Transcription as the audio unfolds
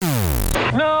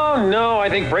no, I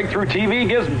think Breakthrough TV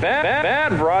gives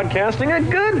bad broadcasting a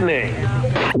good name.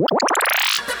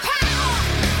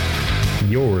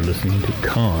 You're listening to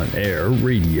Con Air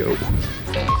Radio.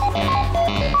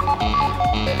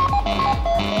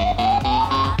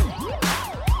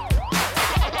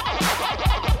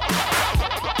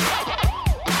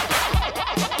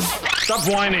 Stop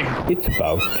whining. It's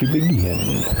about to begin.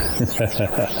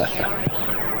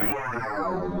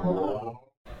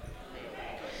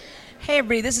 Hey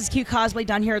everybody, this is Q Cosplay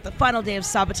down here at the final day of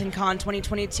Sabaton Con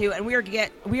 2022, and we are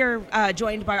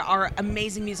joined by our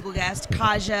amazing musical guest,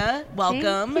 Kaja.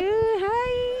 Welcome. Thank you.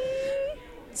 Hi.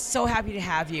 So happy to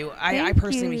have you. I Thank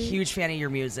personally am a you. huge fan of your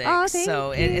music, Oh, thank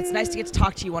so it's nice to get to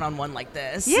talk to you one-on-one like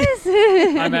this. Yes.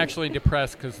 I'm actually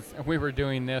depressed because we were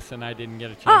doing this and I didn't get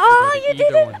a chance Oh, to go to you either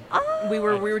didn't? one. Oh. We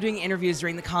were doing interviews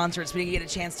during the concerts. We didn't get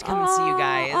a chance to come and see you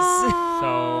guys.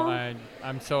 So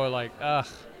I'm so like,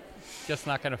 just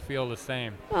not going to feel the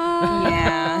same.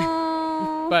 Yeah.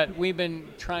 But we've been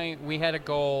trying, we had a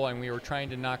goal and we were trying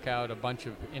to knock out a bunch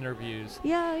of interviews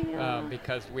Yeah.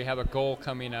 because we have a goal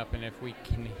coming up, and if we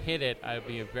can hit it, I'll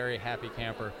be a very happy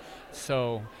camper.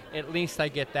 So at least I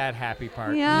get that happy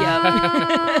part.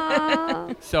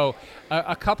 Yeah. So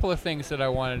a couple of things that I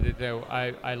wanted to do.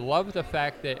 I love the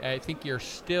fact that I think you're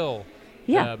still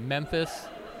the Memphis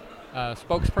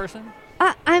spokesperson.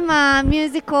 I'm a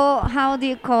musical, how do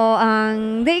you call,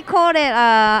 they call it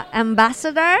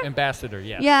ambassador. Ambassador,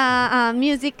 yes. Yeah,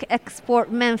 Music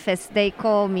Export Memphis. They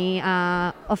call me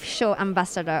official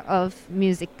ambassador of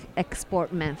Music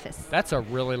Export Memphis. That's a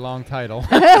really long title.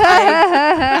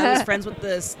 I was friends with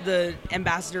the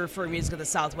ambassador for music of the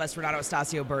Southwest, Renato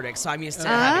Estacio Burdick, so I'm used to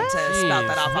having to spout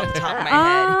that off the top of my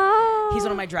head. He's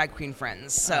one of my drag queen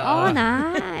friends, so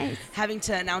nice. having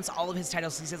to announce all of his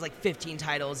titles, he says like 15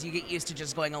 titles, you get used to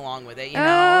just going along with it, you know?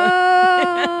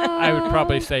 I would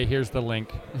probably say, here's the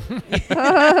link.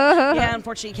 Yeah,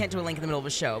 unfortunately you can't do a link in the middle of a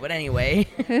show, but anyway.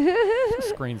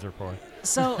 Screens are for.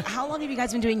 So how long have you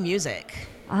guys been doing music?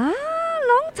 Long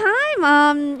time.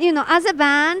 As a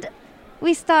band,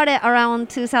 we started around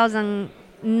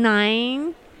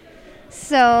 2009.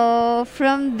 So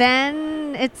from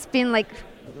then, it's been like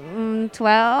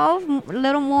 12, a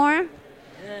little more.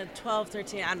 12,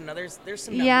 13, I don't know, there's some numbers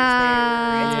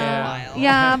Yeah. there. It's been a while.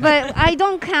 Yeah, but I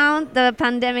don't count the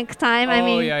pandemic time. I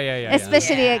mean,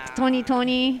 especially Yeah. like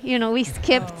 2020, we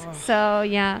skipped. So,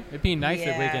 yeah. It'd be nice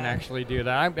if we can actually do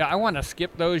that. I want to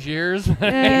skip those years. We just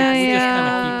Yeah.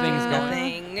 kind of keep things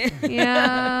going. Thing.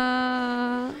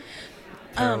 Yeah.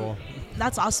 Terrible.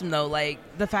 That's awesome, though. Like,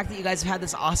 the fact that you guys have had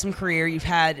this awesome career, you've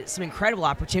had some incredible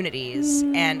opportunities,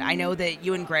 and I know that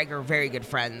you and Greg are very good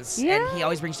friends, and he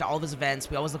always brings you to all of his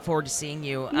events. We always look forward to seeing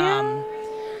you.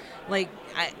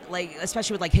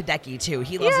 Especially with, like, Hideki, too.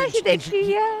 He loves it. Hideki,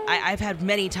 yeah. I've had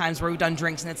many times where we've done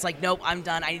drinks, and it's like, nope, I'm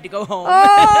done. I need to go home.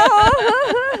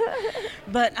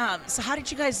 But, so how did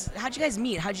you guys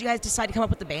meet? How did you guys decide to come up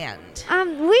with the band?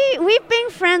 We've been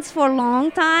friends for a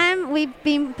long time. We've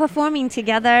been performing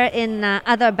together in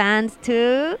other bands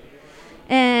too,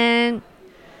 and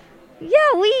we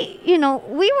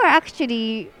were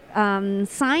actually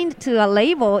signed to a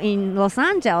label in Los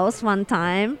Angeles one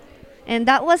time, and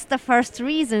that was the first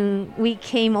reason we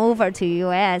came over to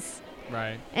US.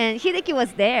 Right. And Hideki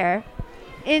was there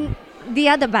in the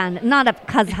other band, not a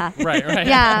Kazuha. Right.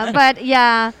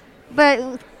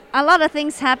 But a lot of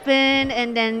things happened,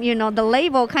 and then the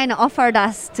label kind of offered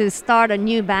us to start a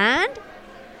new band.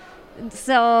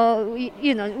 So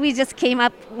we just came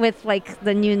up with like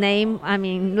the new name. I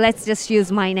mean, let's just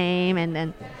use my name, and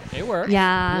then it works.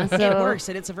 Yeah, so it works,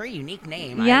 and it's a very unique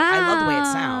name. Yeah, I love the way it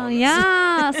sounds.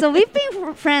 Yeah, so we've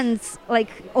been friends like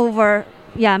over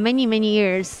many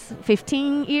years,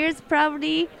 15 years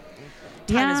probably.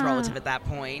 Time is relative at that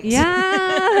point.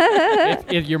 Yeah.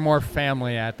 You're more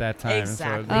family at that time.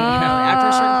 Exactly. So, After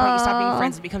a certain point, you stop being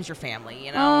friends, it becomes your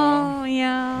family, Oh,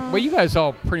 yeah. Well, you guys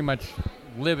all pretty much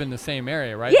live in the same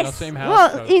area, right? Yes. In the same house?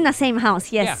 Well, so. in the same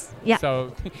house, yes. Yeah.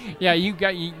 So, you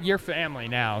got your family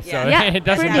now, so Yeah. it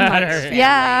doesn't Pretty much matter. family.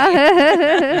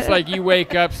 Yeah. It's like you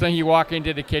wake up, so you walk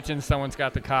into the kitchen, someone's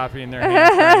got the coffee in their hand.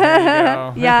 There you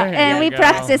go. Yeah, There and you we go.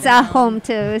 practice at home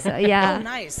too, so yeah. Oh,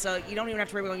 nice. So you don't even have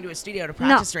to worry about going to a studio to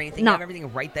practice or anything. No. You have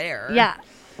everything right there. Yeah.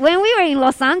 When we were in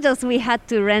Los Angeles, we had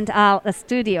to rent out a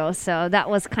studio, so that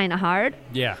was kind of hard.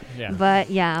 Yeah. But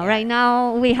right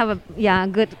now we have a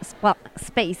good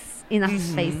space, enough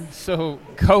space. So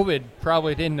COVID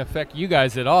probably didn't affect you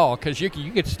guys at all, because you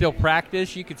could still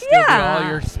practice, you could still do all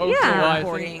your socializing.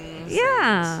 Recordings.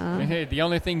 Yeah. Hey, the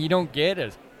only thing you don't get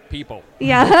is people.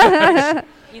 Yeah.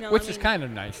 Which is kind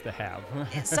of nice to have.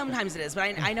 Sometimes it is, but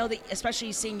I know that,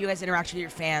 especially seeing you guys interact with your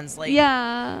fans, like,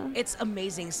 it's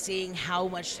amazing seeing how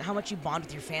much you bond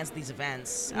with your fans at these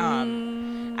events. I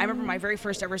remember my very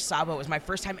first ever Sabo. It was my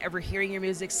first time ever hearing your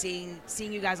music, seeing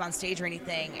you guys on stage or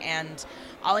anything, and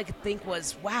all I could think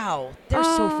was, wow, they're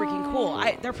so freaking cool.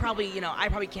 They're probably, I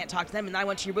probably can't talk to them, and then I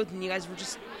went to your booth, and you guys were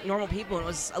just normal people, and it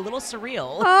was a little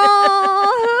surreal.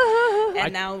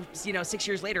 And now, 6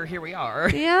 years later, here we are.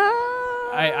 Yeah.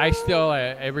 I still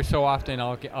every so often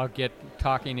I'll get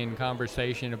talking in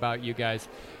conversation about you guys,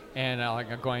 and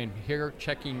I'm going here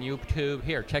checking YouTube.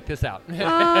 Here, check this out.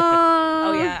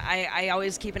 Oh yeah, I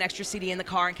always keep an extra CD in the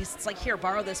car in case it's like, here,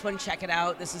 borrow this one, check it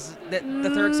out. This is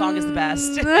the third song is the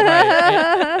best.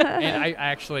 Right. And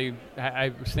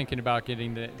I was thinking about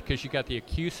getting because you got the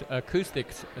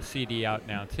acoustics CD out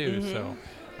now too. So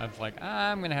I was like,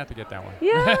 I'm gonna have to get that one.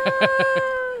 Yeah.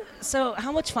 So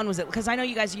how much fun was it? Because I know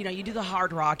you guys, you do the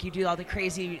hard rock, you do all the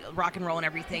crazy rock and roll and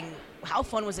everything. How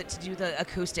fun was it to do the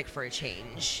acoustic for a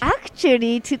change?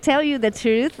 Actually, to tell you the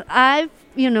truth, I've,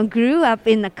 grew up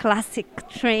in a classic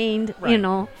trained,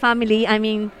 family. I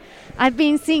mean, I've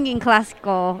been singing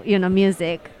classical,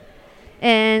 music.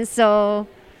 And so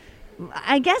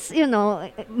I guess,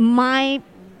 my,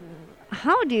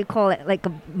 how do you call it? Like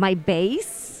my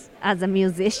base as a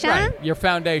musician. Right, your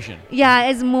foundation. Yeah,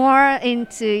 it's more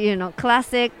into,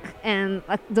 classic and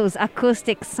those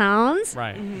acoustic sounds.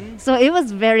 Right. Mm-hmm. So it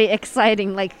was very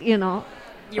exciting, like,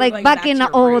 like back in the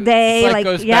roots. old day. It's like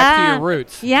goes back to your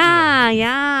roots.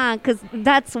 Yeah, because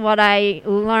that's what I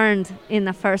learned in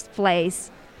the first place.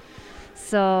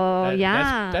 So,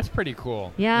 That's pretty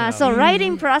cool. Yeah, so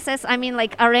writing process, I mean,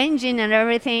 like arranging and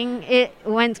everything, it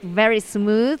went very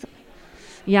smooth.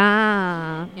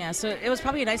 Yeah. Yeah, so it was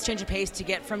probably a nice change of pace to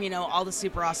get from, all the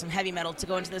super awesome heavy metal to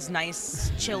go into this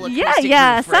nice, chill acoustic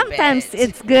Yeah, groove for a sometimes bit.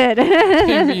 it's good.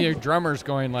 Maybe your drummer's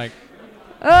going like,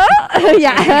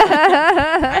 yeah.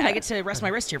 I get to rest my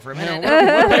wrist here for a minute.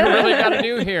 what do we really got to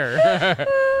do here?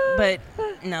 But,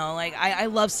 no, like, I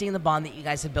love seeing the bond that you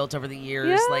guys have built over the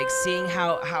years, like, seeing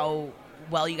how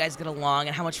well you guys get along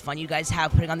and how much fun you guys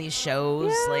have putting on these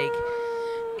shows, like...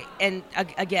 And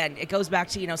again, it goes back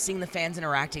to, seeing the fans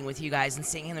interacting with you guys and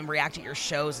seeing them react at your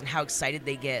shows and how excited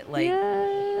they get. Like,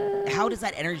 how does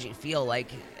that energy feel?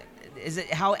 Like, is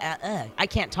it how... I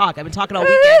can't talk. I've been talking all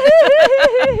weekend.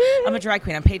 I'm a drag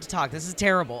queen. I'm paid to talk. This is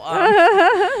terrible.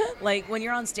 Like, when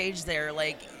you're on stage there,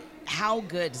 like, how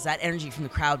good does that energy from the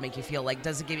crowd make you feel? Like,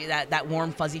 does it give you that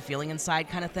warm, fuzzy feeling inside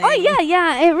kind of thing? Oh,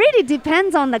 yeah. It really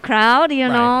depends on the crowd,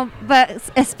 know. But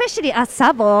especially at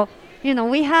Sabo,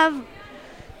 we have...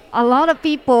 a lot of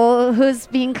people who's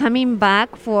been coming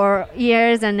back for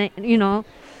years and,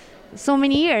 so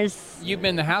many years. You've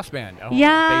been the house band, basically.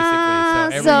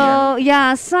 So every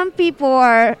year. Some people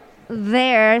are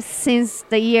there since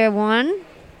the year one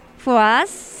for us.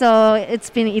 So it's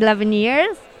been 11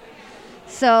 years.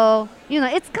 So,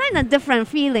 it's kind of different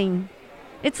feeling.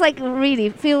 It's like really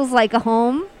feels like a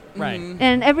home. Right.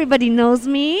 And everybody knows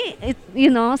me,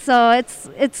 so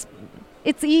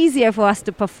it's easier for us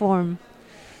to perform.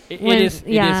 It is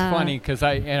funny because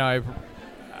I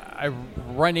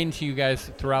run into you guys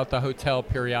throughout the hotel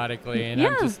periodically, and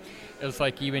it's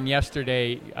like even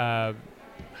yesterday,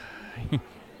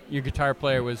 your guitar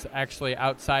player was actually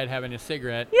outside having a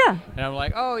cigarette. Yeah. And I'm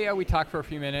like, oh yeah, we talked for a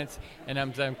few minutes, and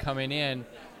I'm coming in.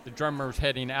 The drummer's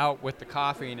heading out with the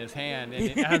coffee in his hand,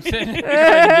 and I'm sitting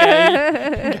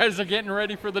there you guys are getting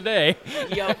ready for the day.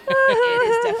 Yep, it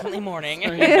is definitely morning.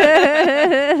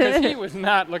 Because he was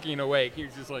not looking awake. He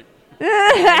was just like...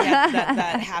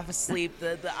 that half asleep,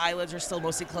 the eyelids are still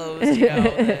mostly closed.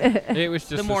 It was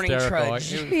just the morning hysterical.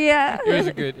 trudge.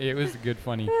 It was a good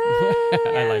funny.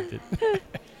 I liked it.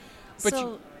 But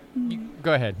so, you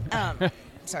go ahead.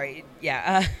 Sorry,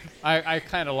 yeah. I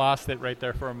kind of lost it right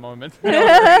there for a moment. No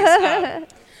worries.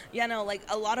 Like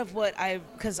a lot of what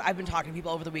because I've been talking to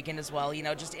people over the weekend as well,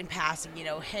 just in passing,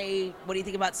 hey, what do you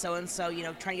think about so-and-so,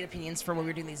 trying to get opinions from when we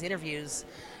were doing these interviews.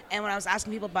 And when I was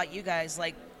asking people about you guys,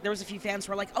 like, there was a few fans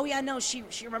who were like, oh, yeah, no, she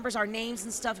remembers our names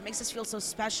and stuff. It makes us feel so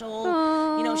special.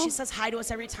 Aww. She says hi to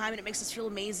us every time, and it makes us feel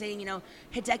amazing.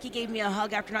 Hideki gave me a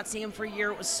hug after not seeing him for a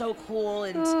year. It was so cool.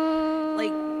 And,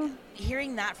 like,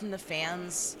 hearing that from the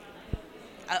fans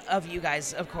of you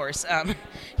guys, of course,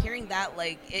 hearing that,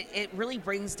 like, it really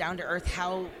brings down to earth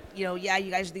how, you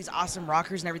guys are these awesome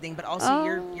rockers and everything, but also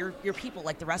you're people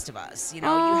like the rest of us. You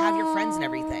have your friends and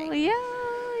everything. Yeah.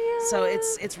 So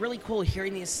it's really cool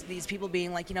hearing these people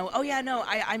being like, oh yeah, no,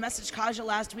 I messaged Kaja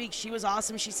last week. She was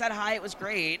awesome. She said hi. It was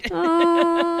great.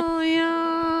 Oh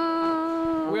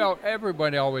yeah. Well,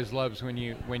 everybody always loves when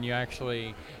you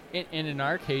actually, and in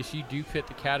our case, you do fit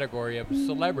the category of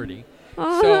celebrity.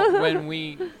 So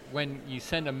when you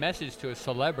send a message to a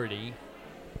celebrity,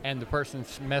 and the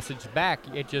person's message back,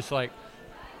 it's just like,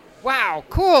 wow,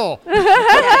 cool. Yeah,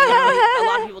 a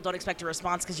lot of people don't expect a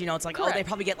response because it's like, Correct. oh, they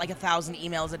probably get like 1,000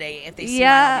 emails a day. If they see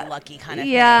Yeah. mine, I'll be lucky kind of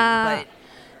Yeah. thing. But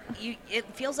it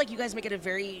feels like you guys make it a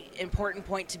very important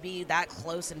point to be that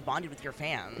close and bonded with your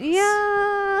fans.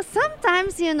 Yeah,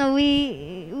 sometimes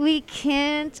we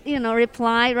can't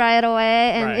reply right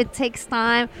away, and Right. it takes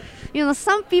time.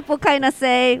 Some people kind of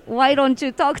say, "Why don't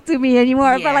you talk to me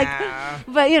anymore?" Yeah.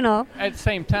 But At the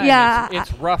same time, Yeah.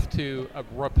 it's rough to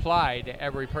reply to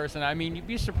every person. I mean, you'd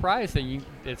be surprised that you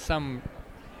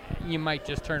might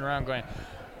just turn around going,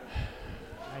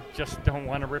 I just don't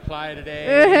want to reply today.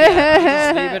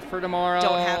 Just leave it for tomorrow.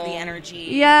 Don't have the energy.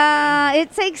 yeah,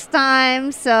 it takes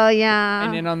time. So yeah.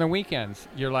 And then on the weekends,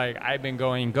 you're like, I've been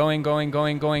going, gone.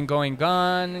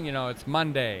 It's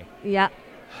Monday. Yeah.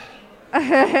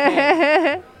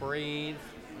 Breathe,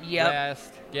 Yep.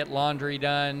 rest, get laundry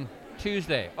done.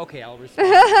 Tuesday. Okay, I'll respond.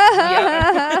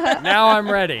 Now I'm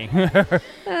ready.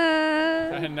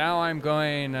 And now I'm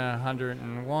going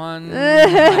 101,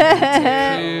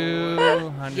 102,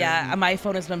 100. Yeah, my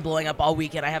phone has been blowing up all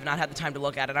weekend. I have not had the time to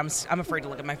look at it. I'm afraid to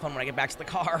look at my phone when I get back to the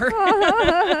car.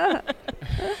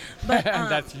 But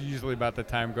That's usually about the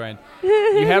time going,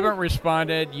 you haven't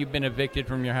responded, you've been evicted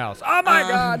from your house. Oh my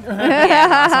God! yeah,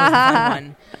 last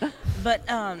one was a fun one. But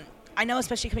I know,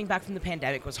 especially coming back from the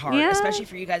pandemic was hard, Yeah. especially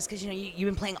for you guys because you've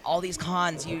been playing all these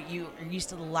cons. You're used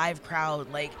to the live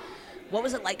crowd. Like, what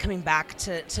was it like coming back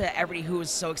to everybody who was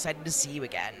so excited to see you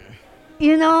again?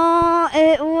 It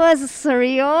was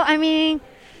surreal. I mean,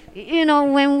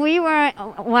 when we were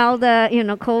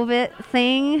the COVID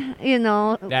thing,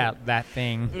 That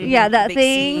thing. yeah, that Big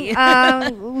thing.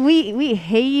 C. We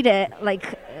hated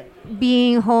like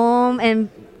being home and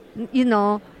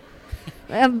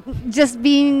just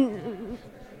being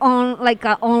on like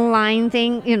an online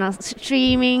thing,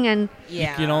 streaming and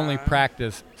Yeah. You can only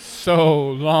practice so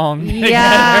long.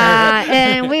 yeah.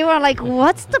 And we were like,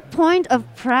 what's the point of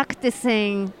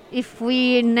practicing if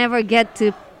we never get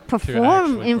to perform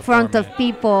actually in front perform of it.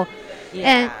 people? Yeah.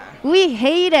 And we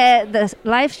hated the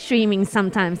live streaming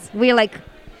sometimes. We like,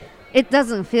 it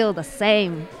doesn't feel the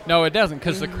same. No, it doesn't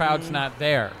because the crowd's not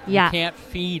there. Yeah. You can't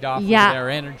feed off Yeah. of their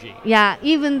energy. Yeah,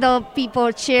 even though people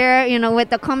cheer, with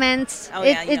the comments, Oh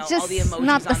yeah, it's all the just emojis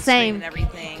not the on screen same. and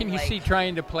everything. Can you like, see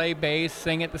trying to play bass,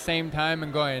 sing at the same time,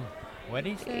 and going, what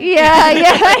did he say? Yeah,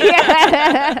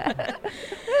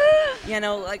 yeah.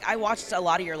 like I watched a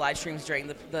lot of your live streams during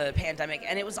the pandemic,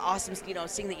 and it was awesome,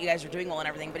 seeing that you guys were doing well and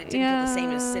everything. But it didn't feel the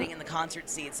same as Yeah. sitting in the concert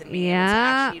seats and being able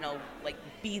Yeah. to actually, like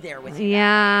be there with you.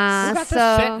 Yeah. You got to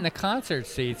so sit in the concert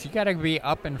seats. You got to be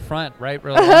up in front, right?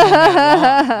 Really long.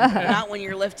 Not when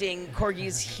you're lifting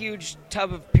Corgi's huge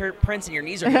tub of prints and your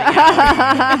knees are getting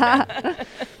out.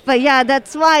 But yeah,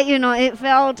 that's why, it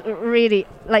felt really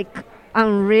like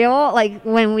unreal. Like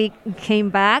when we came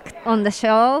back on the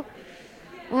show,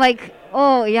 like,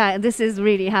 oh yeah, this is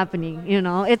really happening,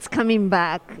 it's coming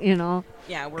back, Yeah,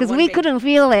 we're because one we big- couldn't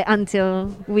feel it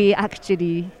until we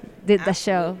actually did the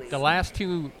show. Absolutely. The last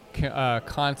two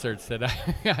concerts that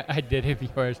I did of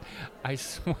yours, I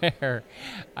swear,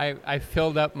 I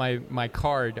filled up my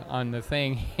card on the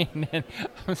thing, and then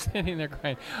I'm sitting there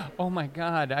going, oh my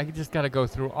God, I just got to go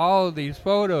through all of these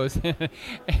photos. And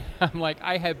I'm like,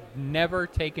 I have never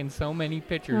taken so many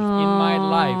pictures in my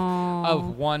life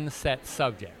of one set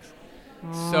subject.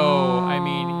 So, I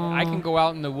mean, I can go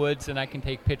out in the woods and I can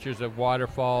take pictures of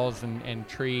waterfalls and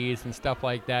trees and stuff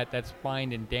like that. That's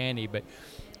fine and dandy. But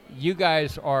you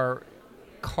guys are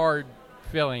card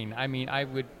filling. I mean, I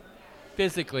would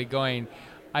physically going,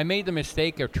 I made the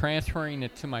mistake of transferring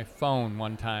it to my phone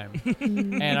one time.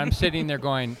 And I'm sitting there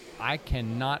going, I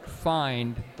cannot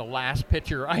find the last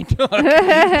picture I took. Because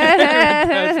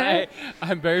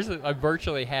I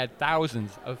virtually had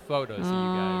thousands of photos of you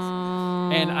guys.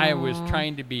 And I was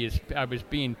trying to I was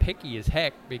being picky as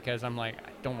heck because I'm like, I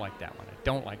don't like that one. I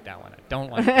don't like that one. I don't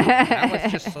like that one. That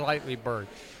was just slightly blurred.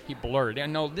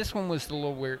 And no, this one was a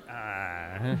little weird.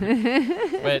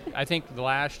 But I think the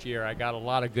last year I got a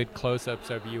lot of good close-ups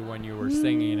of you when you were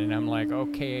singing. And I'm like,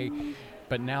 okay,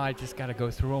 but now I just got to go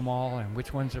through them all and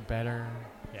which ones are better.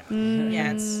 Yeah.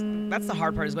 Yeah, that's the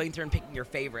hard part is going through and picking your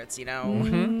favorites. Yeah.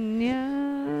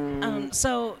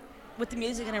 So with the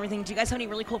music and everything, do you guys have any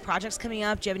really cool projects coming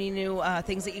up? Do you have any new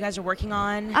things that you guys are working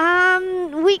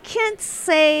on? We can't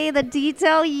say the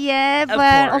detail yet, Of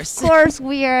but course. of course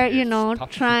we are,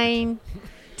 top trying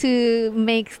to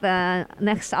make the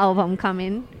next album come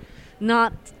in.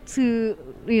 Not to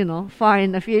far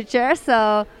in the future.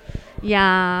 So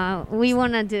yeah, we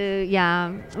want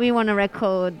to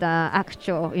record the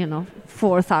actual,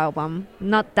 fourth album,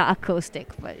 not the acoustic,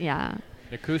 but yeah.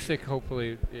 The acoustic,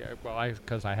 hopefully,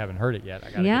 because I haven't heard it yet.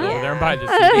 I gotta Yeah. get over there and buy the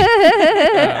CD.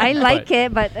 I like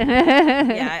it, but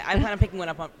Yeah, I plan on picking one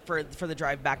up for the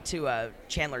drive back to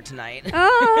Chandler tonight.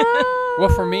 Oh. Well,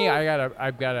 for me, I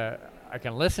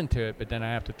can listen to it, but then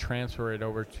I have to transfer it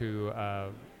over to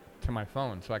my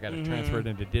phone. So I got to transfer it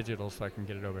into digital so I can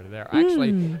get it over to there.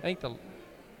 Actually, I think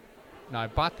I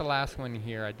bought the last one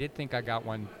here. I did think I got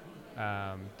one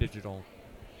digital.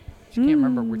 I can't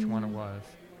remember which one it was.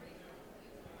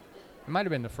 It might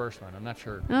have been the first one. I'm not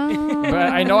sure. Oh. But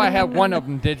I know I have one of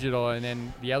them digital, and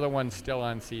then the other one's still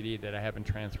on CD that I haven't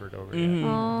transferred over yet.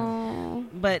 Oh.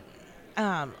 But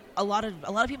a lot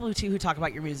of people who talk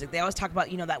about your music, they always talk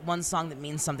about that one song that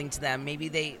means something to them. Maybe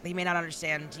they may not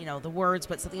understand the words,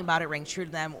 but something about it rang true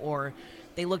to them, or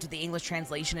they looked at the English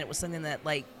translation. It was something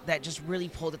that just really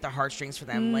pulled at their heartstrings for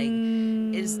them.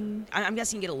 I'm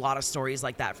guessing you get a lot of stories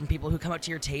like that from people who come up to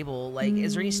your table.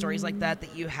 Is there any stories like that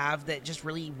you have that just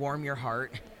really warm your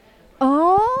heart?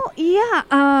 Oh yeah.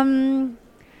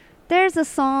 There's a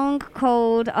song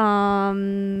called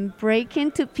 "Break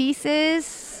Into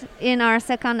Pieces" in our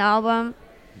second album,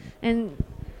 and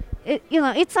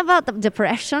it's about the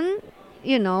depression,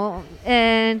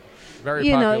 and Very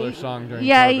popular song during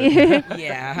yeah, COVID.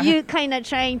 Yeah. you kind of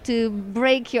trying to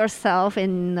break yourself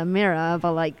in the mirror,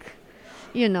 but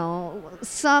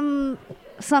some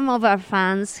of our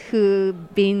fans who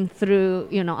been through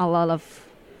a lot of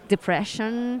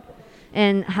depression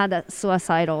and had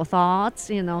suicidal thoughts,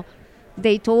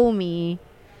 they told me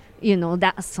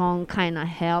that song kind of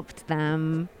helped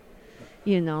them,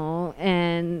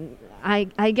 and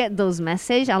I get those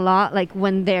messages a lot, like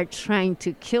when they're trying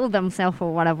to kill themselves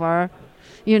or whatever,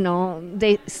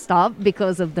 they stop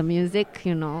because of the music,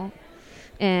 and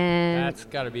That's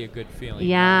got to be a good feeling.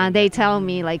 yeah, right? they tell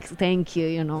me thank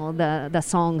you, the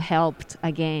song helped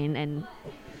again, and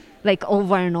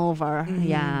over and over.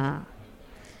 Yeah.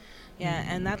 Yeah,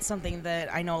 and that's something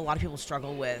that I know a lot of people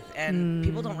struggle with, and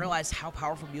people don't realize how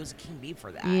powerful music can be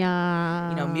for that.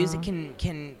 Yeah. Music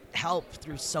can help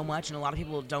through so much, and a lot of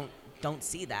people don't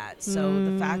see that. So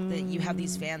the fact that you have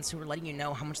these fans who are letting you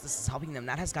know how much this is helping them,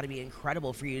 that has got to be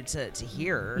incredible for you to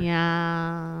hear.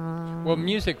 Yeah. Well,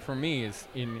 music for me is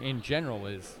in general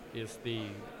is the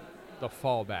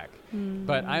fallback.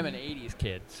 But I'm an 80s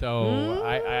kid, so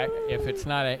I if it's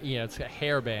not it's a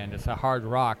hair band, it's a hard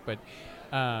rock, but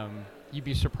you'd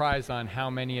be surprised on how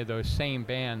many of those same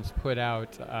bands put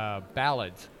out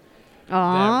ballads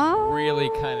that really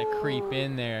kind of creep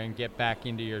in there and get back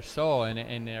into your soul.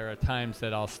 And there are times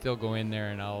that I'll still go in there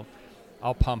and I'll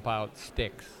pump out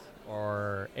Styx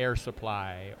or Air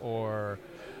Supply or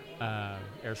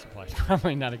Air Supply is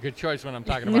probably not a good choice when I'm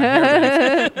talking about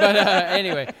hair bands. But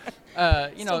anyway,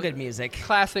 Still good music.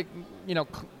 classic,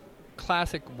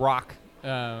 classic rock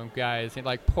guys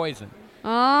like Poison.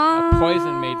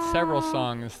 Poison made several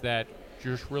songs that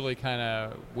just really kind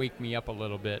of wake me up a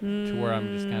little bit to where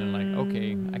I'm just kind of like,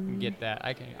 okay, I can get that.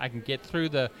 I can get through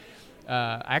the.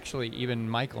 Actually, even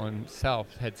Michael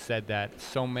himself had said that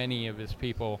so many of his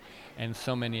people and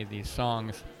so many of these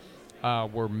songs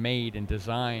were made and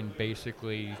designed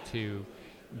basically to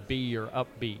be your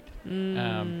upbeat,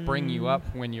 bring you up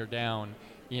when you're down,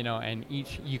 and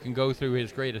you can go through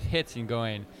his greatest hits and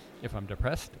going, if I'm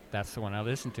depressed, that's the one I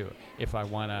listen to. If I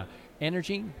want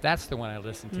energy, that's the one I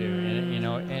listen to.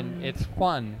 And it's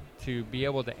fun to be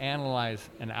able to analyze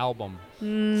an album,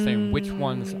 saying which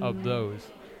ones of those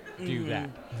do that.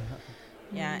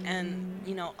 Yeah, and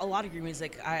a lot of your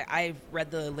music, I've read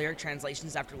the lyric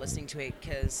translations after listening to it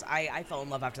because I fell in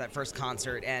love after that first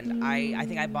concert, and I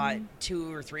think I bought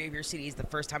 2 or 3 of your CDs the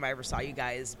first time I ever saw you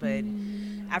guys. But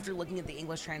after looking at the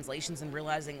English translations and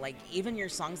realizing even your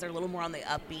songs that are a little more on the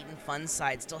upbeat and fun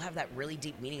side still have that really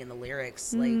deep meaning in the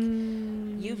lyrics.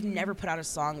 You've never put out a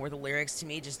song where the lyrics to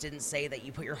me just didn't say that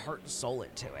you put your heart and soul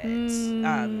into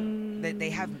it. They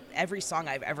have every song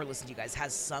I've ever listened to you guys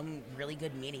has some really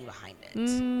good meaning behind it.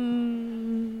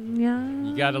 Yeah.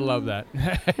 You gotta love that.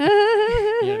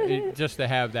 Just to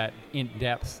have that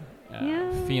in-depth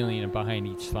feeling behind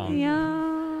each song.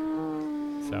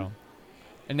 Yeah. So,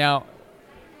 and now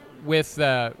with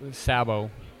Sabo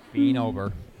being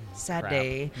over, Sad crap.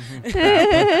 day.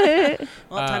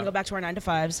 Well, time to go back to our 9 to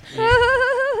 5s.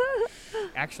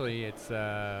 Actually, it's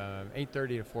 8:30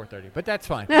 to 4:30, but that's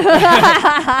fine.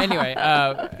 Anyway,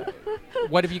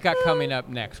 what have you got coming up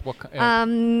next? What?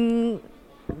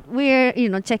 We're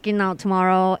checking out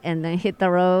tomorrow and then hit the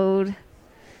road,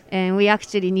 And we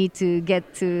actually need to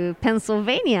get to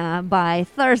Pennsylvania by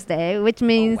Thursday, which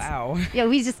means wow. yeah,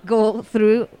 we just go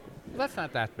through. That's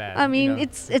not that bad. I mean, you know.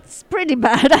 it's pretty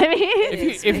bad. I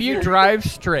mean, if you drive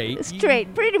straight,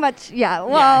 straight, pretty much. Yeah.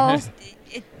 Well,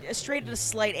 Straight at a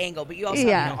slight angle, but you also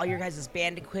Yeah. have all your guys'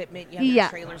 band equipment, you have Yeah. your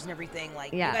trailers and everything.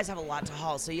 Like Yeah. you guys have a lot to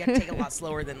haul, so you have to take it a lot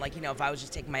slower than like if I was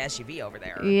just taking my SUV over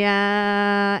there.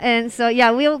 yeah, and so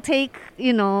yeah, we'll take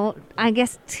I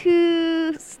guess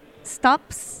 2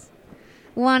 stops.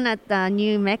 One at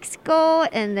New Mexico,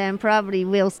 and then probably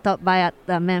we'll stop by at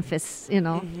Memphis.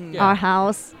 Yeah. Our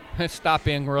house. stop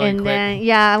in really And quick. then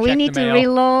we check need the to mail.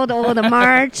 reload all the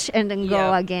March and then go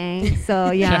Yeah. again.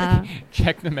 So yeah,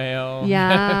 check the mail.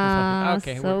 yeah.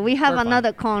 Okay, So we're- we have we're fine.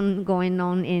 another con going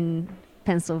on in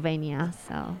Pennsylvania.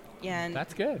 So Yeah, and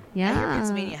That's good. I hear yeah,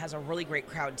 Pennsylvania has a really great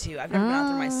crowd too. I've never been out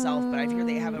there myself, but I hear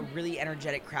they have a really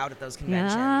energetic crowd at those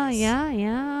conventions.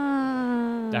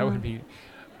 yeah. That would be,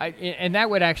 and that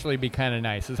would actually be kind of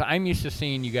nice. As I'm used to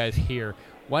seeing you guys here.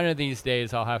 One of these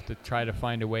days, I'll have to try to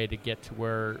find a way to get to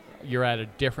where you're at a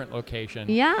different location.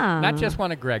 Yeah. Not just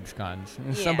one of Greg's cons,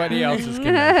 Yeah. somebody else's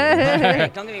Great,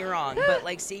 convention. don't get me wrong, but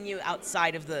like seeing you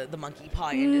outside of the monkey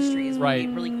pie industry is Right.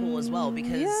 really cool as well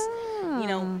because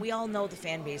Yeah. we all know the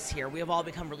fan base here. We have all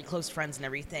become really close friends and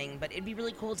everything, but it'd be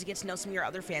really cool to get to know some of your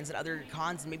other fans at other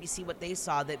cons and maybe see what they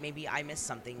saw that maybe I missed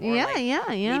something. Or Yeah, like, yeah.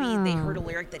 Maybe they heard a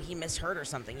lyric that he misheard or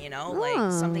something,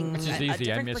 like something. Which is a easy. I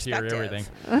different mishear perspective.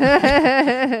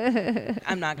 everything.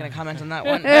 I'm not going to comment on that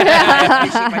one. I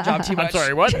appreciate my job too much. I'm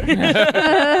sorry, what?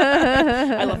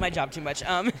 I love my job too much.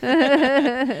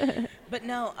 But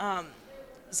no,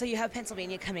 so you have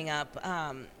Pennsylvania coming up.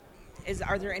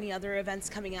 Are there any other events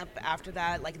coming up after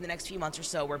that, like in the next few months or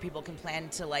so, where people can plan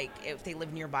to, like, if they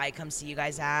live nearby, come see you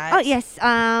guys at? Oh yes,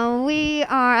 we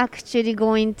are actually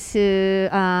going to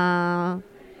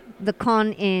the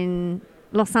con in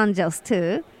Los Angeles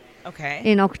too Okay.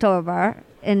 in October,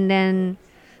 and then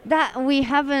that we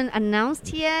haven't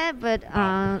announced yet, but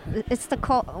it's the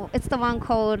one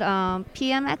called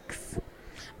PMX.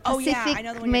 Oh, yeah, I Pacific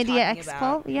know the one you're Media talking Expo.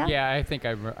 about. Yeah. Yeah, I think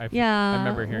I Yeah.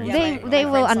 remember hearing Yeah, that. They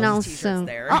my will friend sells announce t-shirts soon.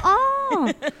 there.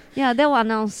 Oh, yeah, they will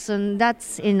announce soon.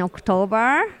 That's in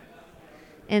October,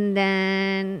 and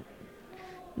then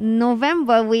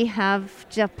November we have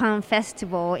Japan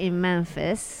Festival in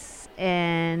Memphis,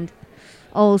 and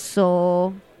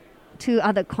also 2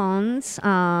 other cons.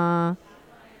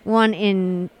 One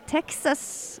in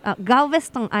Texas,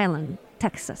 Galveston Island,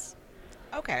 Texas.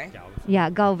 Okay. Yeah,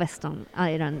 Galveston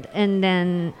Island. And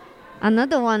then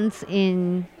another one's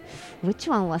in, which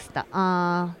one was that?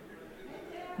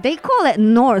 They call it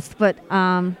North, but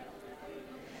I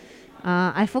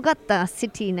forgot the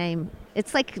city name.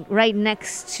 It's like right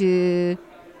next to,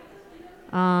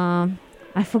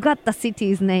 I forgot the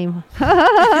city's name. Okay,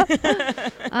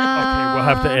 we'll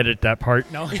have to edit that part.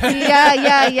 No.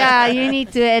 Yeah. You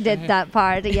need to edit that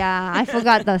part. Yeah, I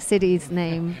forgot the city's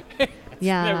name.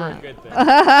 Yeah. Never a good thing. We do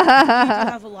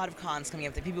have a lot of cons coming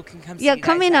up that people can come see Yeah, you guys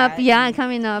coming up. at Yeah, and,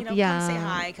 coming up. Yeah. Come say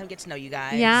hi, come get to know you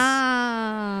guys.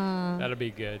 Yeah. That'll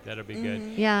be good. That'll be good.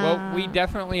 Yeah. Well, we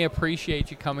definitely appreciate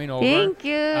you coming over. Thank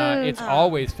you. It's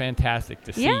always fantastic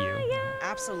to see you. Yeah.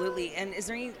 Absolutely. And is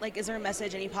there a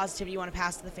message, any positivity you want to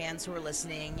pass to the fans who are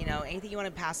listening? Anything you want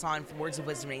to pass on for words of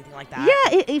wisdom, anything like that?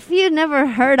 Yeah, if you never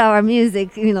heard our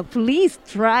music, please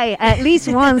try at least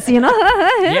once, Yeah,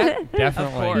 definitely.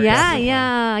 Of course. definitely.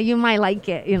 Yeah, you might like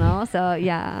it, So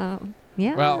yeah.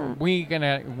 Well, we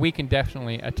can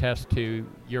definitely attest to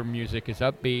your music is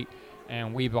upbeat,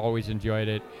 and we've always enjoyed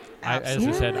it. As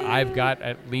I said, I've got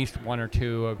at least 1 or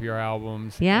 2 of your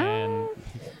albums. Yeah. And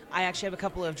I actually have a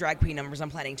couple of drag queen numbers I'm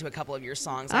planning to a couple of your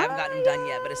songs. I haven't gotten them done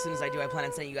yet, but as soon as I do, I plan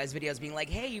on sending you guys videos being like,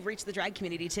 hey, you've reached the drag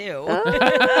community too. now, see,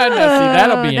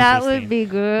 that'll be that interesting. would be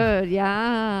good.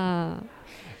 Yeah.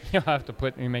 You'll have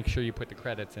to make sure you put the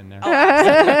credits in there. Oh,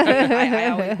 absolutely. I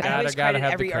always Gotta credit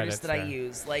have the every artist credits that I there.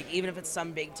 use. Like, even if it's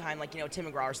some big time, like, Tim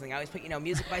McGraw or something, I always put,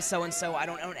 music by so-and-so. I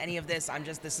don't own any of this.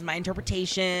 This is my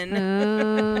interpretation.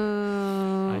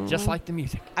 I just like the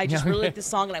music. I just really like this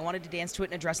song, and I wanted to dance to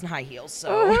it in a dress and high heels.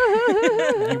 So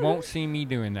You won't see me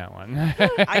doing that one.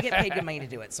 I get paid good money to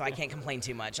do it, so I can't complain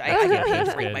too much. I get paid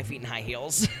to break good. my feet in high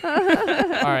heels. All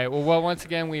right. Well, once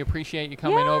again, we appreciate you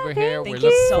coming over here. thank We you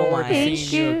look so forward to much.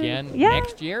 seeing you again Yeah.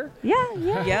 next year. Yeah.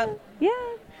 Yep. Yeah.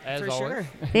 As For always. sure.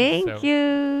 Thank So,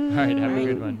 you. All right. Have a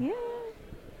good one. Yeah.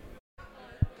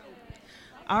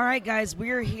 All right, guys,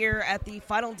 we're here at the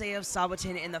final day of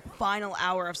Sabaton in the final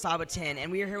hour of Sabaton,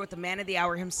 and we are here with the man of the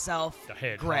hour himself, The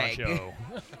head Greg. honcho.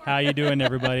 How you doing,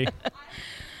 everybody?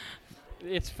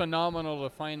 it's phenomenal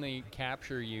to finally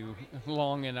capture you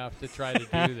long enough to try to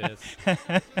do this.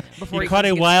 Before You he caught a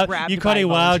gets wild. grabbed You by caught a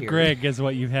wild volunteers. Greg, is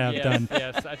what you have Yes, done.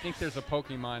 yes. I think there's a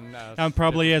Pokemon.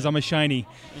 Probably is. I'm a shiny.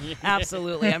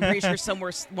 Absolutely. I'm pretty sure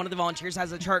somewhere one of the volunteers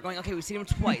has a chart going, okay, we've seen him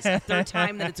twice. A third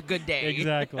time, then it's a good day.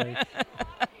 Exactly.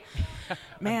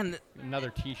 Man, Another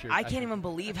T-shirt. I can't even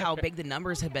believe how big the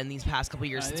numbers have been these past couple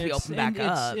years since we opened back and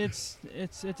up. It's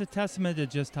a testament to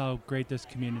just how great this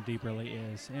community really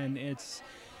is, and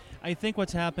I think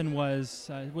what's happened was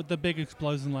with the big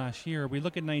explosion last year. We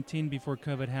look at 19 before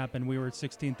COVID happened. We were at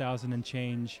 16,000 and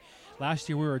change. Last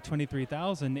year we were at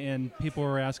 23,000, and people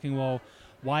were asking, well,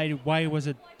 why was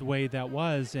it the way that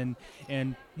was? And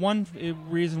one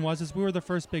reason is we were the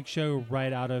first big show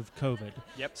right out of COVID.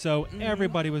 Yep. So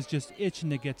everybody was just itching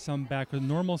to get some back with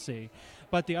normalcy.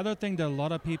 But the other thing that a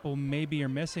lot of people maybe are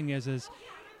missing is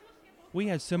we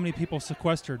had so many people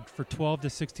sequestered for 12 to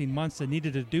 16 months that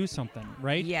needed to do something,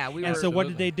 right? Yeah, we And were- so what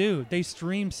did they do? They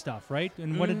streamed stuff, right?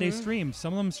 And what did they stream?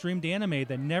 Some of them streamed anime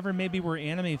that never maybe were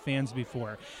anime fans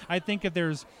before. I think if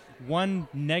there's one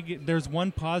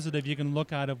positive you can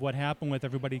look out of what happened with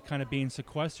everybody kind of being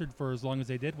sequestered for as long as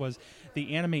they did was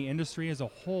the anime industry as a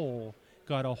whole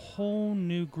got a whole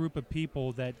new group of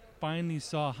people that finally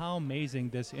saw how amazing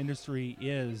this industry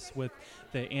is with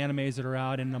the animes that are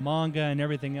out and the manga and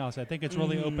everything else. I think it's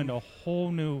really opened a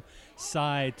whole new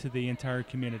side to the entire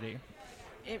community.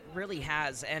 It really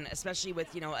has, and especially with,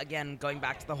 again, going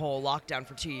back to the whole lockdown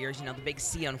for 2 years, the big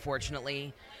C,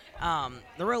 unfortunately.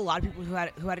 There were a lot of people who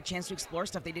had a chance to explore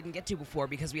stuff they didn't get to before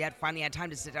because we finally had time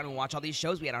to sit down and watch all these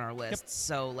shows we had on our lists.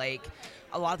 So,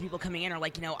 a lot of people coming in are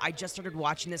like, I just started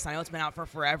watching this. I know it's been out for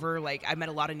forever. I met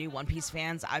a lot of new One Piece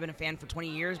fans. I've been a fan for 20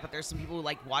 years, but there's some people who,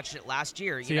 watched it last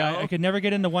year, See, I could never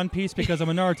get into One Piece because I'm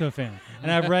a Naruto fan, and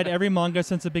I've read every manga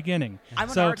since the beginning. I'm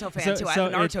a Naruto fan, too. I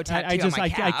have a Naruto tattoo on my I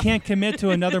calf. can't commit to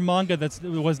another manga that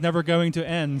was never going to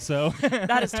end, so...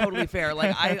 That is totally fair.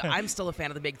 I'm still a fan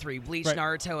of the big three, Bleach, Right.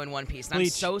 Naruto, and One Piece. And Bleach.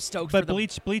 I'm so stoked But for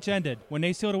the... Bleach ended. When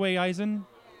they sealed away Aizen,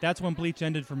 that's when Bleach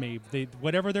ended for me.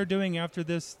 Whatever they're doing after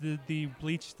this, the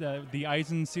Bleach, the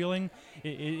Aizen sealing,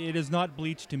 it is not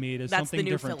Bleach to me. It is That's something the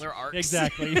new different. filler arcs.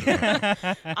 Exactly.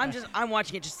 I'm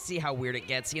watching it just to see how weird it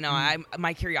gets.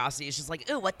 My curiosity is just like,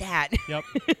 ooh, what that? Yep.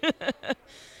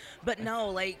 But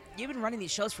no, you've been running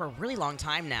these shows for a really long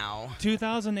time now.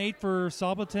 2008 for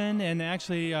Sabaton, and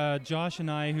actually Josh and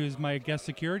I, who's my guest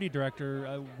security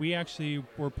director, we actually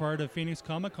were part of Phoenix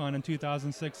Comic Con in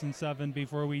 2006 and 7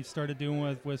 before we started doing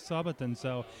with Sabaton.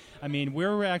 So, I mean,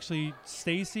 we're actually,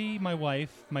 Stacy, my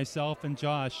wife, myself, and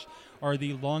Josh are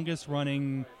the longest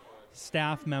running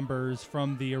staff members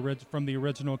from the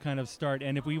original kind of start.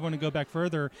 And if we want to go back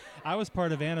further, I was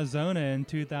part of Arizona in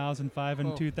 2005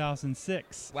 and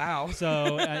 2006. Wow.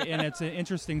 So, and it's an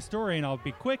interesting story, and I'll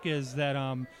be quick, is that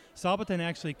Sabaton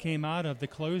actually came out of the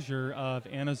closure of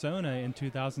Arizona in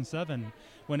 2007.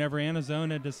 Whenever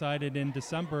Arizona decided in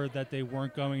December that they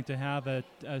weren't going to have a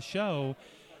show,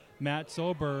 Matt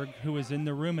Solberg, who was in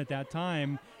the room at that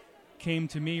time, came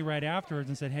to me right afterwards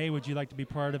and said, hey, would you like to be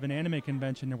part of an anime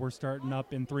convention that we're starting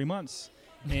up in 3 months?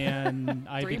 And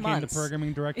I 3 became months. the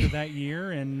programming director that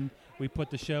year, and we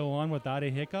put the show on without a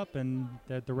hiccup, and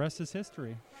the rest is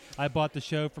history. I bought the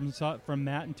show from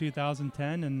Matt in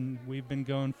 2010, and we've been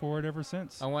going forward ever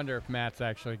since. I wonder if Matt's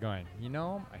actually going,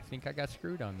 I think I got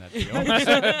screwed on that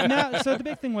deal. So the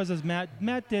big thing was Matt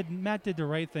did the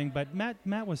right thing, but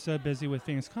Matt was so busy with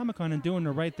Phoenix Comic Con and doing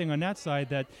the right thing on that side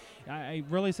that I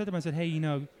really said to him, I said, hey,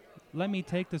 let me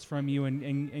take this from you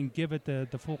and give it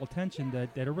the full attention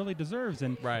that it really deserves.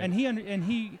 And Right. and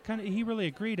he really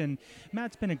agreed. And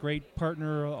Matt's been a great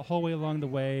partner a whole way along the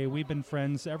way. We've been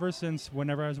friends ever since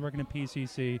whenever I was working at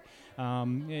PCC.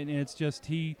 And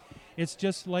it's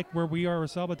just like where we are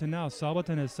with Sabaton now.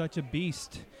 Sabaton is such a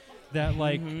beast that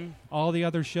all the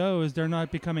other shows, they're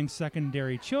not becoming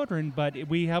secondary children, but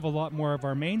we have a lot more of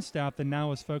our main staff that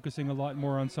now is focusing a lot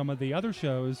more on some of the other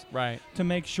shows Right. to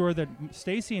make sure that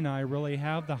Stacy and I really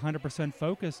have the 100%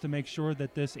 focus to make sure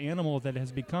that this animal that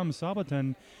has become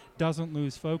Sabaton doesn't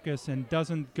lose focus and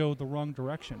doesn't go the wrong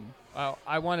direction. Well,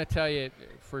 I want to tell you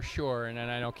for sure, and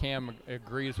I know Cam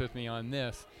agrees with me on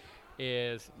this,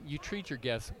 is you treat your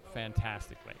guests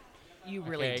fantastically. You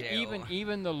really do.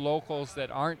 Even the locals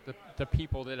that aren't the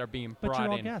people that are being But brought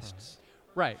you're all in. guests.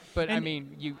 Right, but I And-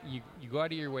 mean, you go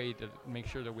out of your way to make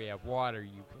sure that we have water.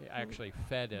 You actually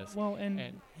fed us. Well,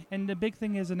 and the big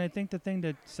thing is, and I think the thing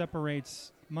that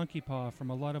separates Monkey Paw from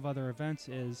a lot of other events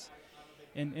is,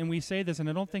 and we say this, and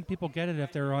I don't think people get it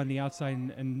if they're on the outside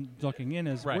and looking in,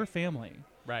 is Right. we're family.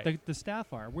 Right. The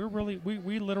staff are.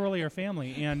 We literally are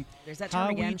family. And There's that term how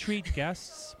again. we treat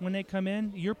guests when they come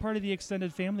in, you're part of the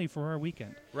extended family for our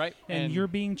weekend. Right. And you're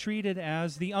being treated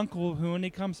as the uncle who when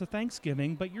it comes to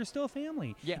Thanksgiving, but you're still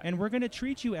family. Yeah. And we're going to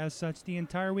treat you as such the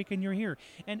entire weekend you're here.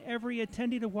 And every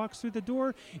attendee that walks through the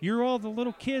door, you're all the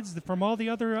little kids from all the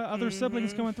other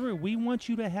siblings going through. We want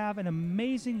you to have an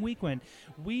amazing weekend.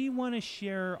 We want to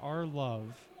share our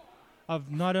love of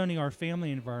not only our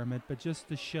family environment, but just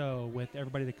the show with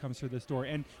everybody that comes through this door.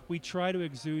 And we try to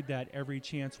exude that every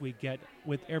chance we get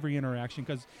with every interaction.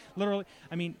 Because literally,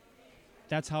 I mean,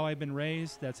 that's how I've been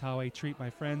raised. That's how I treat my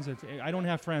friends. I don't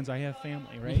have friends. I have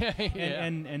family, right? Yeah.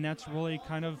 And that's really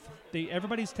kind of,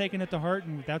 everybody's taken it to heart.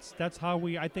 And that's how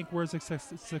I think we're as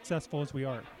successful as we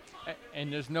are.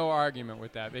 And there's no argument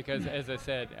with that because, as I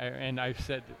said, and I've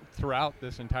said throughout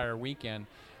this entire weekend,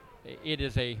 it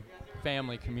is a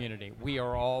family community. We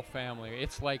are all family.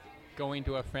 It's like going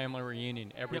to a family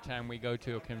reunion every time we go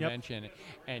to a convention,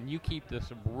 and you keep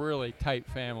this really tight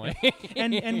family.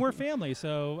 and we're family,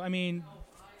 so I mean,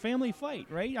 family fight,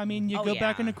 right? I mean, you go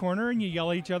back in the corner and you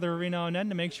yell at each other every now and then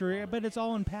to make sure, but it's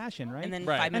all in passion, right? And then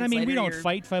Right. 5 And I minutes mean, later, we don't you're-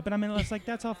 fight, but I mean, it's like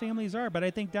that's how families are. But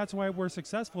I think that's why we're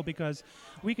successful because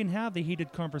we can have the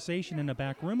heated conversation in a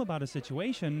back room about a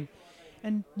situation,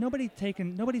 and nobody's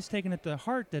taking it to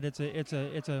heart that it's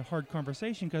a hard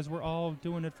conversation because we're all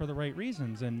doing it for the right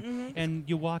reasons. And and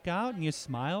you walk out and you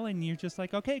smile and you're just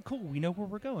like, okay, cool, we know where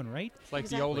we're going, right? It's like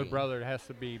the older Exactly. brother has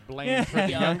to be blamed for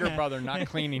the younger brother not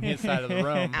cleaning his side of the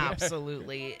room.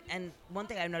 Absolutely. And one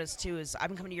thing I've noticed too is I've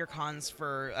been coming to your cons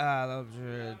for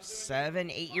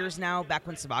 7-8 years now, back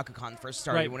when SabakuCon first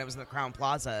started, Right. when it was in the Crown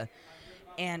Plaza.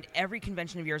 And every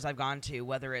convention of yours I've gone to,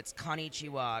 whether it's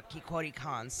Konichiwa, Kikori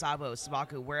Con, Sabo,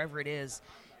 Sabaku, wherever it is,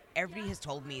 everybody has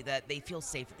told me that they feel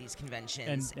safe at these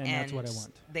conventions. And that's what I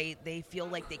want. They feel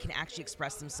like they can actually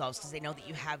express themselves because they know that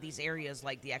you have these areas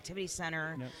like the activity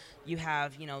center. Yep. You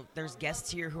have, there's guests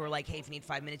here who are like, hey, if you need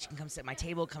 5 minutes, you can come sit at my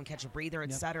table, come catch a breather,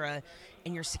 etc.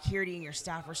 And your security and your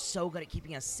staff are so good at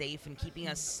keeping us safe and keeping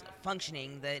us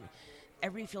functioning that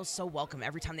everybody feels so welcome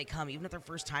every time they come, even if they're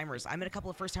first timers. I met a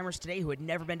couple of first timers today who had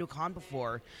never been to a con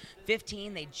before.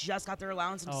 15, they just got their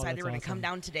allowance and decided they were going to come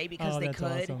down today because they that's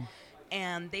could. awesome.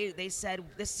 And they said,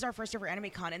 this is our first ever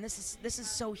Anime Con, and this is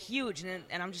so huge. And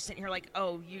I'm just sitting here like,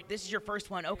 this is your first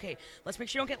one. Okay, let's make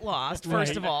sure you don't get lost,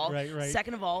 first of all. Right.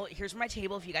 Second of all, here's my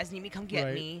table. If you guys need me, come get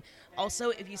Right. me.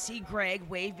 Also, if you see Greg,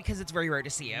 wave because it's very rare to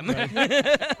see him.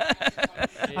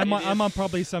 I'm on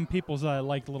probably some people's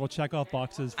like little checkoff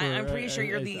boxes. For, I'm pretty sure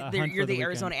you're a the hunt you're for the weekend.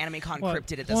 Arizona Anime Con Well,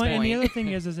 cryptid at this well, point. and the other thing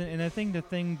is and I think the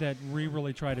thing that we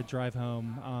really try to drive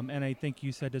home, and I think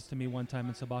you said this to me one time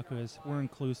in Sabaku, is we're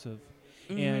inclusive,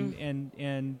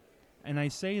 and I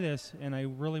say this, and I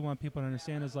really want people to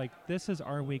understand is like this is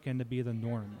our weekend to be the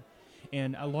norm,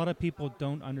 and a lot of people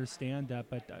don't understand that,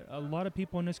 but a lot of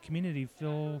people in this community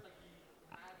feel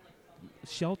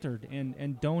sheltered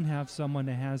and don't have someone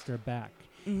that has their back,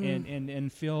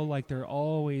 and feel like they're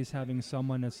always having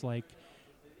someone that's like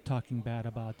talking bad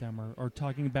about them or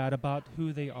talking bad about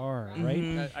who they are,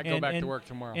 right? I go back to work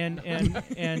tomorrow.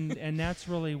 And that's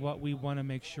really what we want to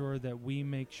make sure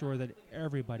that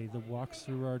everybody that walks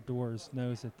through our doors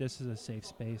knows that this is a safe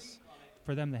space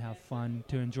for them to have fun,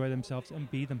 to enjoy themselves and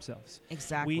be themselves.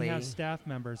 Exactly. We have staff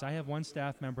members. I have one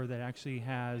staff member that actually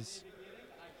has,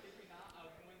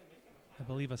 I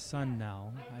believe, a son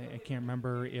now. I can't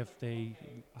remember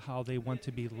how they want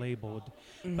to be labeled,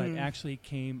 but actually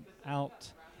came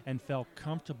out and felt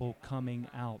comfortable coming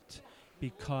out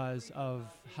because of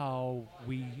how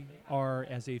we are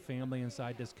as a family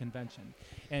inside this convention.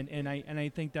 And I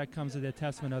think that comes to the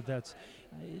testament of that.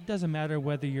 It doesn't matter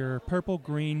whether you're purple,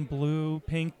 green, blue,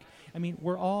 pink. I mean,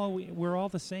 we're all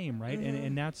the same, right?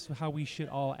 And that's how we should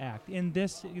all act in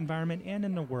this environment and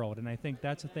in the world. And I think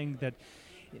that's a thing that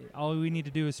all we need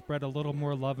to do is spread a little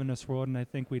more love in this world, and I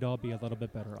think we'd all be a little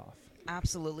bit better off.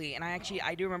 Absolutely. And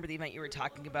I do remember the event you were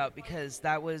talking about because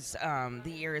that was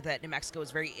the year that New Mexico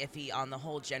was very iffy on the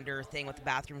whole gender thing with the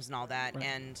bathrooms and all that. Right.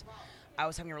 And I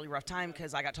was having a really rough time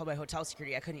because I got told by hotel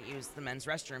security I couldn't use the men's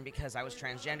restroom because I was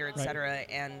transgender, etc.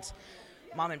 And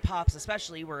Mom and Pops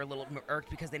especially were a little irked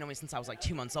because they know me since I was like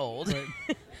 2 months old.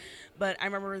 Right. But I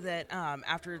remember that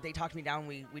after they talked me down,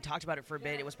 we talked about it for a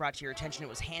bit. It was brought to your attention. It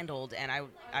was handled. And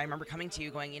I remember coming to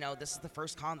you going, this is the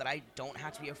first con that I don't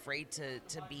have to be afraid to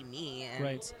be me. And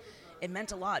Right. it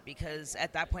meant a lot because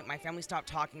at that point my family stopped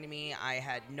talking to me. I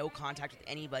had no contact with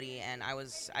anybody, and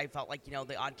I felt like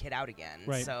the odd kid out again.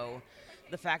 Right. So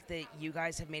the fact that you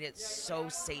guys have made it so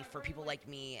safe for people like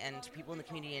me and people in the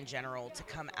community in general to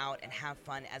come out and have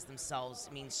fun as themselves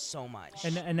means so much.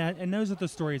 And those are the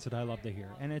stories that I love to hear.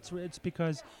 And it's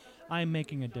because I'm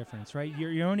making a difference, right?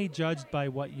 You're only judged by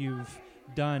what you've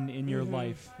done in your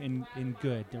life in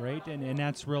good, right? And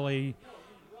that's really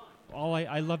all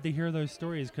I love to hear those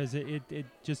stories because it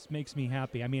just makes me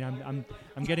happy. I mean,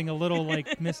 I'm getting a little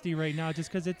like misty right now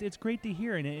just because it's great to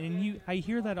hear, and I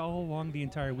hear that all along the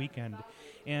entire weekend,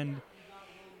 and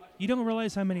you don't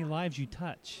realize how many lives you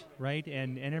touch, right?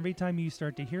 And every time you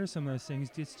start to hear some of those things,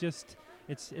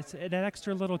 it's that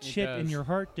extra little chip in your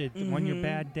heart that on your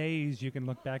bad days you can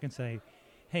look back and say,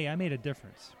 hey, I made a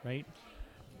difference, right?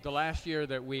 The last year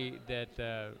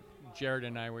that Jared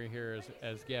and I were here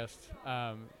as guests,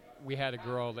 we had a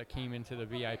girl that came into the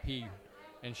VIP,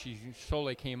 and she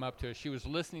slowly came up to us. She was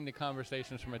listening to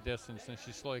conversations from a distance, and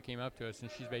she slowly came up to us,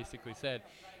 and she basically said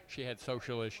she had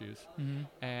social issues.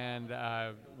 And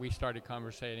we started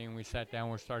conversating, and we sat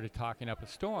down, we started talking up a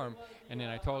storm, and then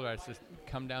I told her, I said,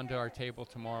 come down to our table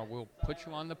tomorrow. We'll put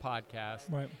you on the podcast,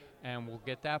 Right. and we'll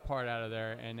get that part out of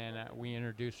there. And then we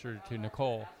introduced her to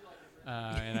Nicole.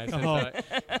 And I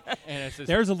said,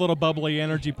 there's a little bubbly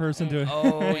energy person to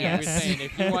Oh, yeah, we're yes. saying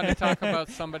if you want to talk about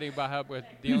somebody with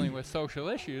dealing with social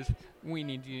issues, we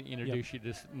need to introduce you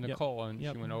to Nicole. And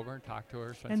Yep. she went over and talked to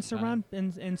her. and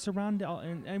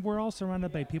we're all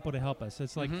surrounded by people to help us.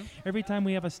 It's like every time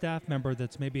we have a staff member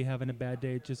that's maybe having a bad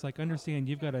day, just like understand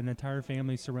you've got an entire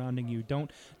family surrounding you.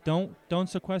 Don't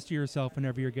sequester yourself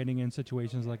whenever you're getting in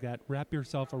situations like that. Wrap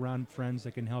yourself around friends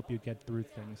that can help you get through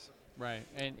things. Right,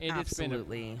 and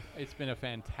Absolutely. it's been a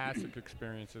fantastic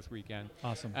experience this weekend.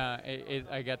 Awesome.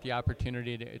 I got the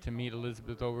opportunity to meet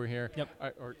Elizabeth over here. Yep.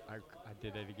 I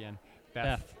did it again.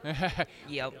 Beth.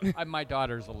 Yep. My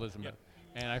daughter's Elizabeth,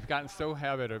 and I've gotten so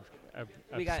habit of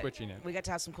switching it. We got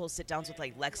to have some cool sit-downs with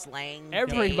like Lex Lang.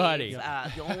 Everybody. Dave.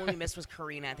 The only one we missed was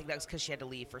Karina. I think that was because she had to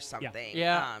leave for something.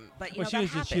 Yeah. But Well, know, she that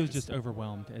was happens. just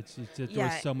overwhelmed. There Yeah.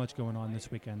 was so much going on this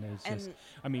weekend. It's just, And-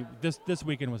 I mean, this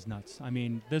weekend was nuts. I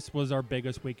mean, this was our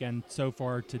biggest weekend so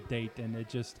far to date, and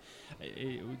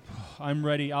I'm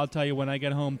ready. I'll tell you when I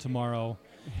get home tomorrow,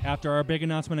 after our big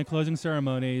announcement and closing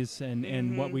ceremonies,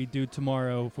 and what we do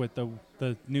tomorrow with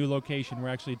the new location. We're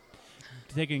actually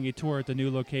taking a tour at the new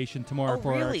location tomorrow Oh,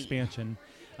 for our really? expansion.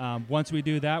 Once we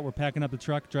do that, we're packing up the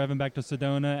truck, driving back to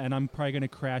Sedona, and I'm probably going to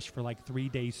crash for like 3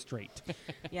 days straight.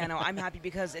 Yeah, no, I'm happy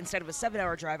because instead of a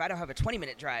 7-hour drive, I don't have a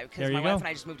 20-minute drive because There my you wife go. and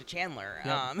I just moved to Chandler.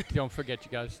 Yep. Don't forget,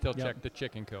 you guys still Yep. check the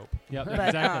chicken coop. Yep, But,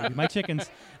 exactly. My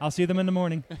chickens. I'll see them in the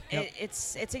morning. Yep.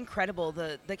 It's incredible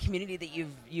the community that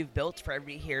you've built for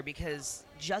everybody here because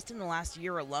just in the last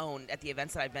year alone at the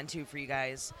events that I've been to for you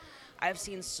guys, I've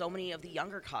seen so many of the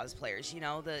younger cosplayers,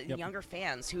 the Yep. younger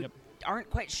fans who Yep.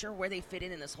 aren't quite sure where they fit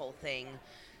in this whole thing,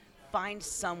 find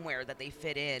somewhere that they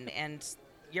fit in. And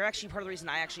you're actually part of the reason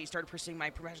I actually started pursuing my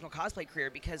professional cosplay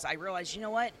career because I realized, you know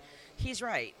what? He's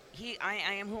right. I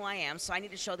am who I am, so I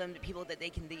need to show them to people that they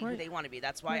can be who Right. they want to be.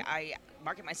 That's why I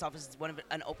market myself as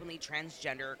an openly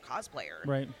transgender cosplayer.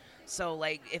 Right. So,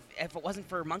 like, if it wasn't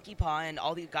for Monkey Paw and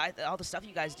all the stuff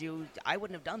you guys do, I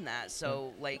wouldn't have done that.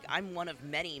 So, like, I'm one of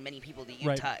many, many people that you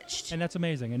Right. touched. And that's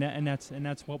amazing, and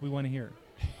that's what we want to hear.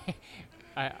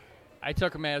 I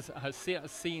took him as a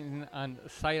scene on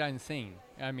sight unseen.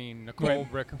 I mean, Nicole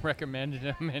recommended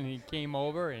him, and he came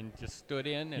over and just stood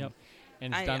in and. Yep.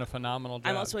 And he's done a phenomenal job.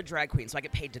 I'm also a drag queen, so I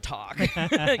get paid to talk.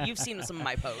 You've seen some of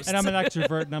my posts. And I'm an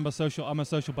extrovert, and I'm a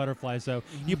social butterfly. So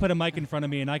you put a mic in front of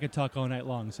me, and I could talk all night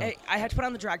long. So I have to put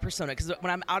on the drag persona because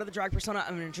when I'm out of the drag persona,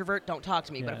 I'm an introvert. Don't talk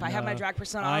to me. But if I have my drag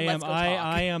persona on, let's go talk.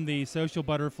 I am the social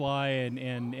butterfly,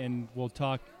 and we'll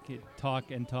talk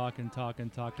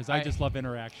because I just love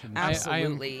interaction.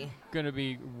 Absolutely. I am going to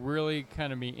be really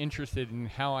kind of be interested in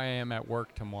how I am at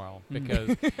work tomorrow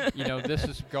because, this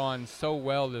has gone so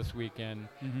well this weekend.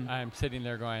 I'm sitting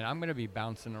there going, I'm going to be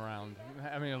bouncing around.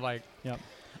 I mean, like... Yep.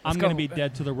 I'm going to be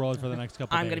dead to the world for the next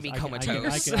couple I'm days. going to be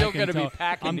comatose. Still going to be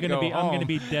packing I'm to going to go be. I'm going to home.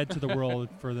 be dead to the world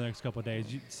for the next couple of days.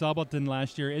 Sableton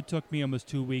last year, it took me almost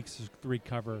 2 weeks to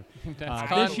recover.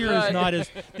 That's This year is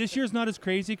good. This year's not as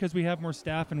crazy because we have more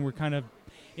staff and we're kind of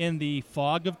in the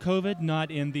fog of COVID, not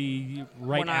in the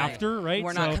after. Right?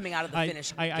 We're not coming out of the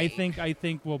finish. I think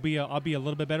I'll be a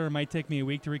little bit better. It might take me a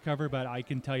week to recover, but I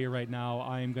can tell you right now,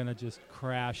 I am going to just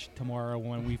crash tomorrow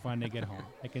when we finally get home.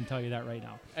 I can tell you that right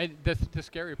now. And the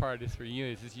scary part is for you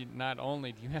is you not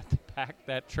only do you have to pack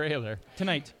that trailer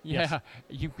Tonight. yeah, Yes.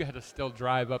 you've got to still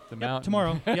drive up the mountain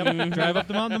Tomorrow. Yep. Drive up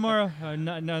the mountain tomorrow.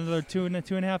 Another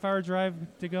 2.5 hour drive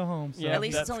to go home. So. Yeah, At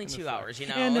least that's it's only gonna 2 suck. hours,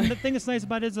 And the thing that's nice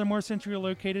about it is they're more centrally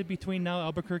located between now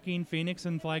Albuquerque and Phoenix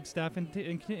and Flagstaff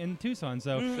and Tucson.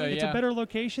 So So, it's yeah. a better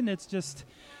location. It's just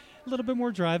a little bit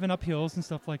more driving up hills and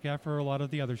stuff like that for a lot of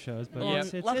the other shows. But Yeah.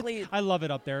 Luckily- I love it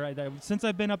up there. Since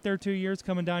I've been up there 2 years,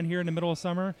 coming down here in the middle of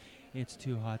summer, it's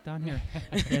too hot down here.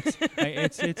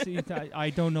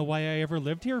 I don't know why I ever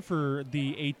lived here for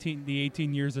the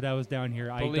 18 years that I was down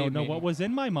here. I Believe don't know me. what was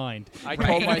in my mind. I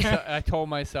told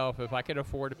myself if I could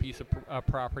afford a piece of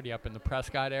property up in the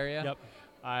Prescott area, Yep.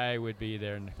 I would be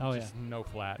there. Oh, Just no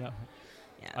flat. Yep.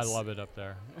 Yes. I love it up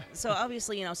there. So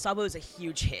obviously, Sabo is a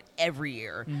huge hit every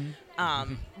year.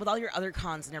 Mm-hmm. With all your other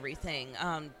cons and everything,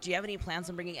 do you have any plans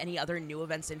on bringing any other new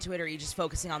events into it, or are you just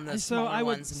focusing on the smaller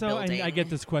ones and building? I get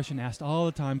this question asked all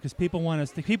the time because people want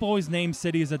us. People always name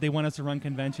cities that they want us to run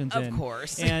conventions in. Of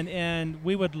course. and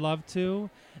we would love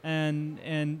to, and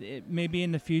maybe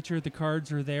in the future the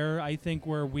cards are there. I think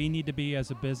where we need to be as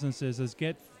a business is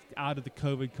get out of the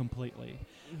COVID completely.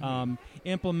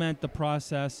 Implement the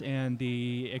process and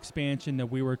the expansion that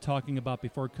we were talking about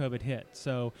before COVID hit.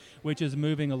 So, which is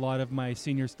moving a lot of my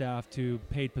senior staff to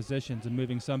paid positions and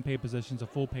moving some paid positions to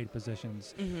full paid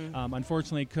positions.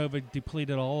 Unfortunately, COVID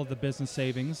depleted all of the business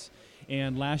savings,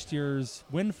 and last year's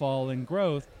windfall and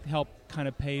growth helped kind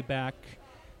of pay back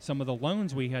some of the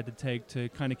loans we had to take to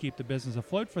kind of keep the business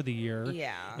afloat for the year.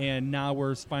 Yeah. And now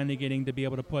we're finally getting to be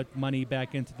able to put money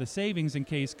back into the savings in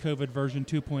case COVID version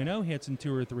 2.0 hits in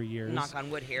 2 or 3 years. Knock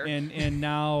on wood here. And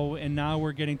now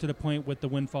we're getting to the point with the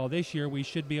windfall this year, we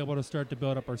should be able to start to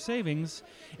build up our savings.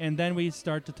 And then we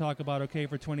start to talk about, okay,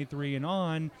 for 23 and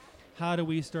on, how do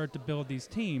we start to build these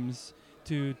teams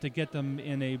to get them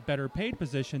in a better paid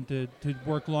position to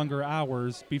work longer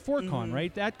hours before con,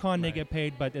 right? At con they get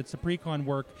paid, but it's the pre-con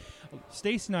work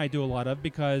Stacy and I do a lot of,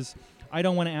 because I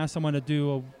don't want to ask someone to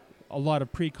do a lot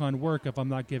of pre-con work if I'm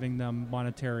not giving them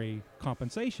monetary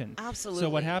compensation. Absolutely. So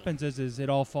what happens is a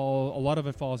lot of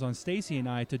it falls on Stacy and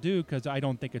I to do, because I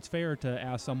don't think it's fair to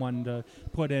ask someone to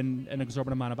put in an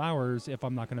exorbitant amount of hours if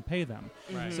I'm not going to pay them.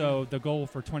 Right. So the goal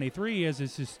for 23 is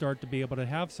to start to be able to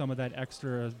have some of that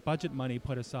extra budget money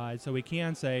put aside, so we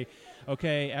can say,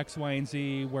 okay, X, Y, and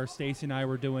Z, where Stacy and I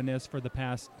were doing this for the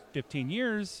past 15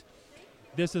 years,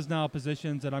 this is now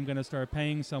positions that I'm going to start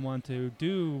paying someone to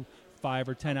do 5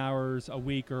 or 10 hours a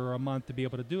week or a month to be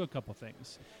able to do a couple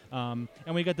things. And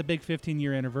we got the big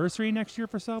 15-year anniversary next year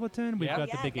for Sabaton. We've got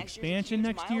the big next year's a expansion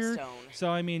huge next year. milestone. So,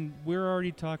 I mean, we're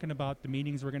already talking about the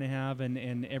meetings we're going to have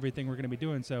and everything we're going to be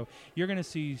doing. So you're going to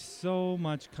see so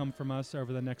much come from us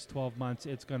over the next 12 months.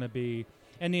 It's going to be,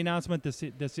 and the announcement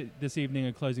this evening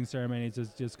at closing ceremonies is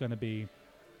just going to be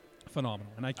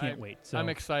phenomenal, and I can't wait. So I'm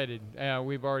excited.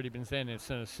 We've already been saying it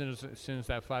as soon as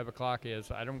that 5 o'clock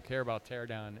is. I don't care about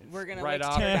teardown. It's We're gonna right like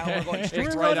off. tear down. We're going straight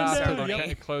It's to right closing after ceremony.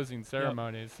 the closing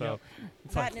ceremonies. So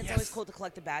it's That, like, and it's always cool to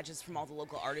collect the badges from all the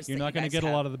local artists. You're that not going to get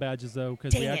a lot of the badges though,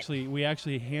 because Dang it. we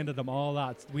actually handed them all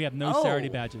out. We have no Oh. Saturday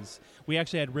badges. We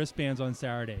actually had wristbands on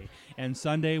Saturday, and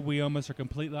Sunday we almost are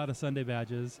completely out of Sunday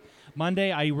badges.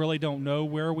 Monday I really don't know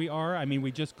where we are. I mean,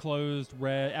 we just closed.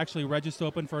 Actually, Regis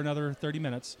open for another 30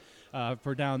 minutes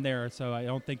for down there, so I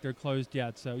don't think they're closed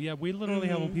yet. So yeah, we literally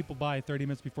have people buy 30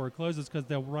 minutes before it closes because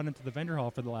they'll run into the vendor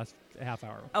hall for the last half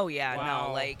hour. Oh yeah, Wow.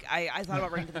 no. Like I thought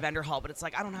about running to the vendor hall, but it's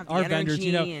like I don't have the Our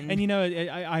energy.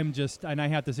 vendors, I'm just, and I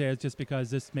have to say it's just because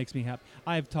this makes me happy.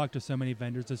 I've talked to so many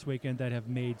vendors this weekend that have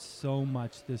made so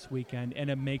much this weekend, and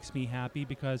it makes me happy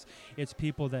because it's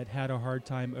people that had a hard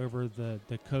time over the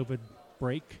COVID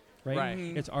break. Right? Right.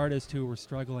 It's artists who were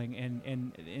struggling,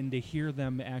 and to hear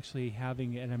them actually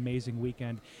having an amazing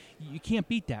weekend, you can't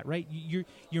beat that, right?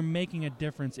 You're making a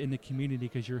difference in the community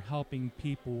because you're helping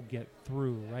people get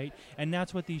through, right? And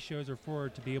that's what these shows are for,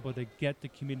 to be able to get the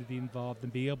community involved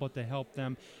and be able to help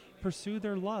them pursue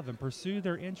their love and pursue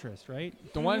their interest, right?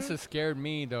 the ones that scared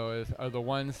me though are the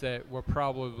ones that were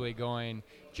probably going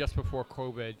just before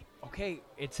COVID. Okay,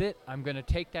 it's it. I'm going to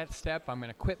take that step. I'm going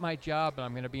to quit my job, and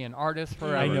I'm going to be an artist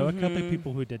forever. I know a couple of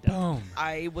people who did that. Boom.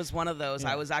 I was one of those.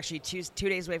 Yeah. I was actually two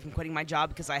days away from quitting my job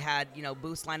because I had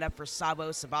booths lined up for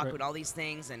Sabo, Sabaku, Right. and all these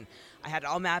things, and I had it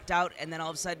all mapped out. And then all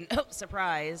of a sudden, oh,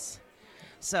 surprise!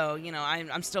 So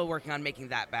I'm still working on making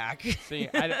that back. See,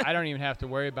 I don't even have to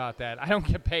worry about that. I don't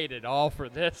get paid at all for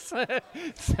this. So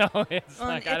it's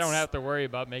like I don't have to worry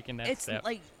about making that It's step.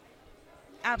 like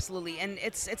absolutely, and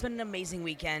it's been an amazing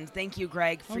weekend. Thank you,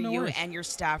 Greg, for no you worries. and your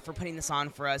staff for putting this on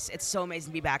for us. It's so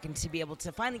amazing to be back and to be able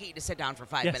to finally get you to sit down for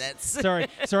 5 Yes. minutes.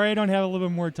 Sorry, I don't have a little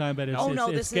bit more time, but it's, Oh, it's, no,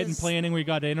 it's this getting is- planning. We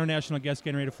got an international guest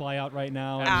getting ready to fly out right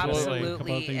now. Absolutely. A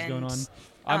couple of things going on.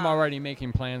 I'm already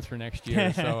making plans for next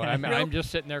year, so I'm just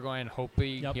sitting there going,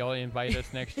 hopefully he'll invite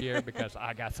us next year because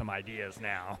I got some ideas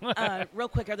now. Real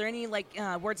quick, are there any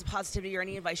words of positivity or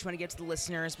any advice you want to give to the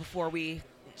listeners before we?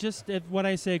 Just what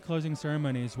I say, closing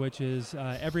ceremonies, which is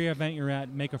every event you're at,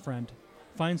 make a friend.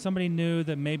 Find somebody new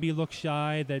that maybe looks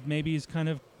shy, that maybe is kind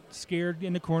of scared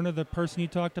in the corner. The person you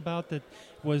talked about that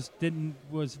was the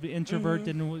introvert,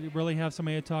 didn't really have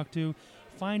somebody to talk to.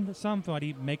 Find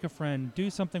somebody, make a friend,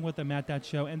 do something with them at that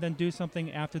show, and then do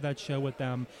something after that show with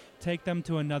them. Take them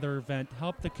to another event,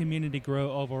 help the community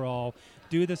grow overall.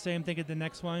 Do the same thing at the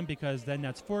next one, because then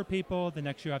that's 4 people. The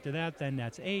next year after that, then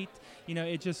that's 8.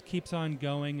 It just keeps on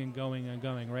going and going and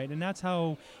going, right? And that's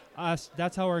how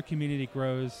our community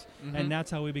grows, and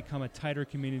that's how we become a tighter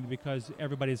community, because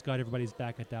everybody's got everybody's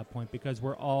back at that point, because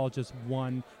we're all just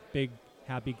one big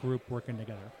happy group working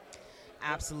together.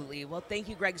 Absolutely. Well, thank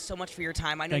you, Greg, so much for your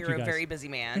time. I know Thank you're you, a guys. very busy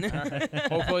man.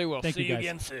 Hopefully we'll Thank see you you guys.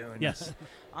 again soon. Yes.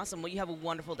 Awesome. Well, you have a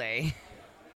wonderful day.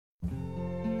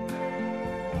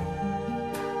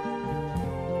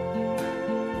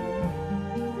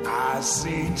 I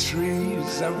see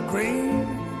trees of green,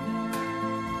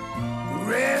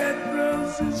 red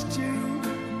roses too.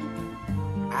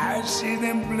 I see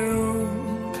them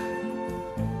bloom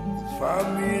for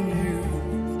me and you.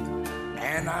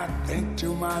 And I think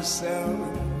to myself,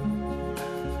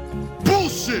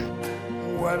 bullshit!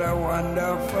 What a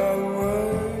wonderful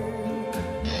world.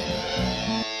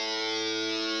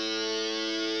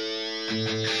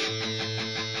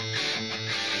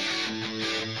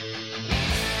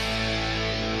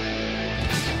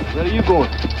 Where are you going?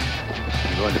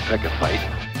 I'm going to pick a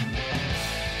fight.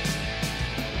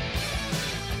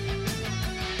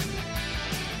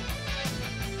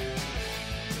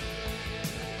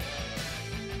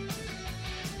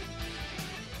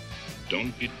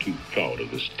 Don't be too proud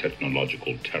of this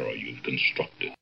technological terror you've constructed.